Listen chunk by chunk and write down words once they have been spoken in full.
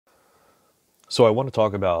So I want to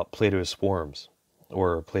talk about Plato's forms,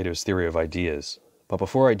 or Plato's theory of ideas. But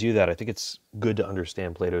before I do that, I think it's good to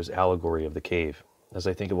understand Plato's allegory of the cave, as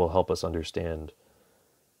I think it will help us understand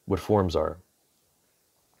what forms are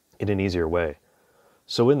in an easier way.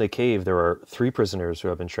 So in the cave, there are three prisoners who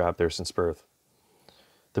have been trapped there since birth.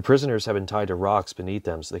 The prisoners have been tied to rocks beneath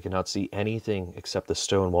them so they cannot see anything except the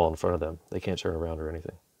stone wall in front of them. They can't turn around or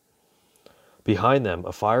anything. Behind them,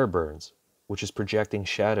 a fire burns, which is projecting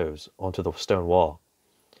shadows onto the stone wall.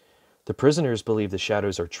 The prisoners believe the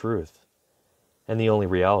shadows are truth and the only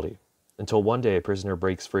reality, until one day a prisoner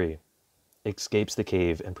breaks free, escapes the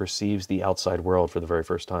cave, and perceives the outside world for the very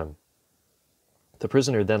first time. The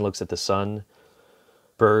prisoner then looks at the sun,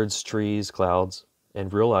 birds, trees, clouds,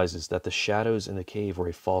 and realizes that the shadows in the cave were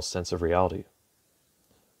a false sense of reality.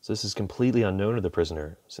 So this is completely unknown to the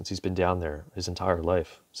prisoner, since he's been down there his entire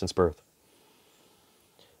life, since birth.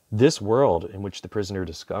 This world in which the prisoner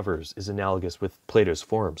discovers is analogous with Plato's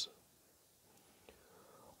forms.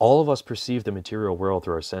 All of us perceive the material world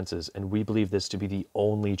through our senses, and we believe this to be the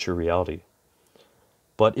only true reality.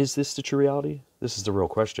 But is this the true reality? This is the real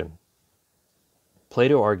question.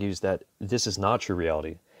 Plato argues that this is not true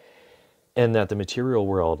reality, and that the material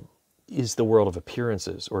world is the world of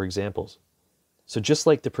appearances or examples. So just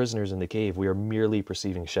like the prisoners in the cave, we are merely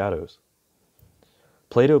perceiving shadows.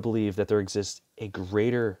 Plato believed that there exists a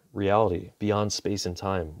greater reality beyond space and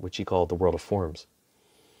time, which he called the world of forms.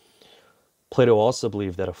 Plato also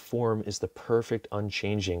believed that a form is the perfect,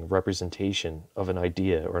 unchanging representation of an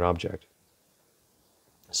idea or an object.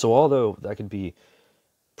 So although that could be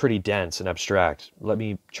pretty dense and abstract, let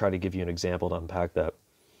me try to give you an example to unpack that.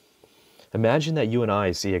 Imagine that you and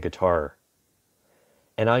I see a guitar,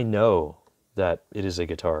 and I know that it is a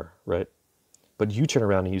guitar, right? But you turn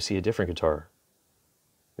around and you see a different guitar,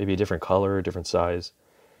 maybe a different color, a different size,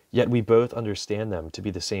 yet we both understand them to be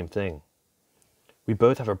the same thing. We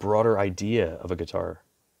both have a broader idea of a guitar.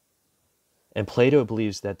 And Plato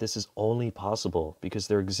believes that this is only possible because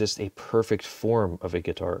there exists a perfect form of a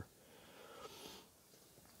guitar.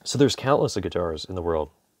 So there's countless of guitars in the world,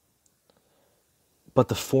 but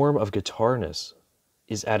the form of guitarness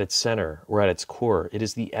is at its center, or at its core. It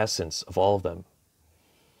is the essence of all of them.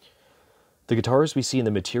 The guitars we see in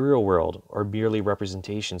the material world are merely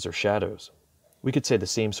representations or shadows. We could say the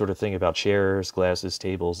same sort of thing about chairs, glasses,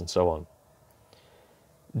 tables, and so on.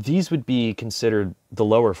 These would be considered the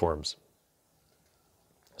lower forms.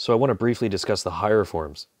 So I want to briefly discuss the higher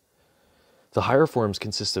forms. The higher forms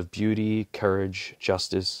consist of beauty, courage,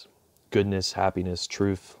 justice, goodness, happiness,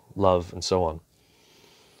 truth, love, and so on.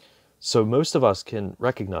 So most of us can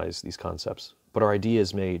recognize these concepts, but our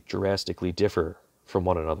ideas may drastically differ from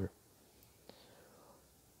one another.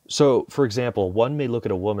 So, for example, one may look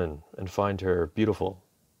at a woman and find her beautiful,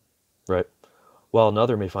 right? While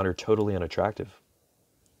another may find her totally unattractive.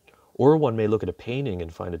 Or one may look at a painting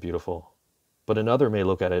and find it beautiful, but another may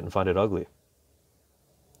look at it and find it ugly.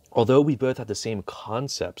 Although we both have the same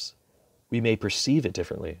concepts, we may perceive it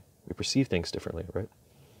differently. We perceive things differently, right?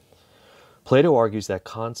 Plato argues that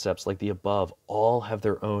concepts like the above all have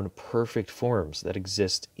their own perfect forms that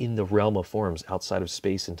exist in the realm of forms outside of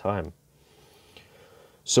space and time.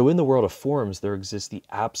 So in the world of forms, there exists the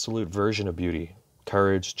absolute version of beauty,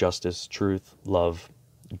 courage, justice, truth, love,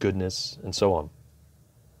 goodness, and so on.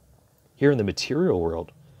 Here in the material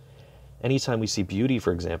world, anytime we see beauty,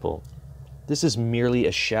 for example, this is merely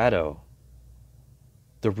a shadow.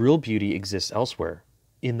 The real beauty exists elsewhere,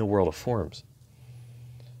 in the world of forms.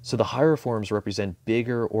 So the higher forms represent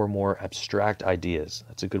bigger or more abstract ideas.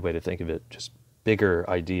 That's a good way to think of it, just bigger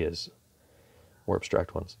ideas, more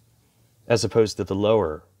abstract ones, as opposed to the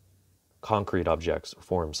lower concrete objects or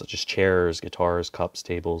forms such as chairs, guitars, cups,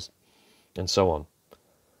 tables, and so on.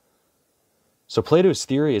 So Plato's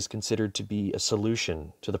theory is considered to be a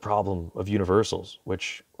solution to the problem of universals,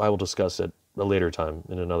 which I will discuss at a later time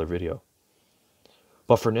in another video.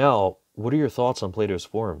 But for now, what are your thoughts on Plato's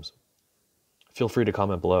forms? Feel free to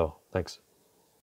comment below. Thanks.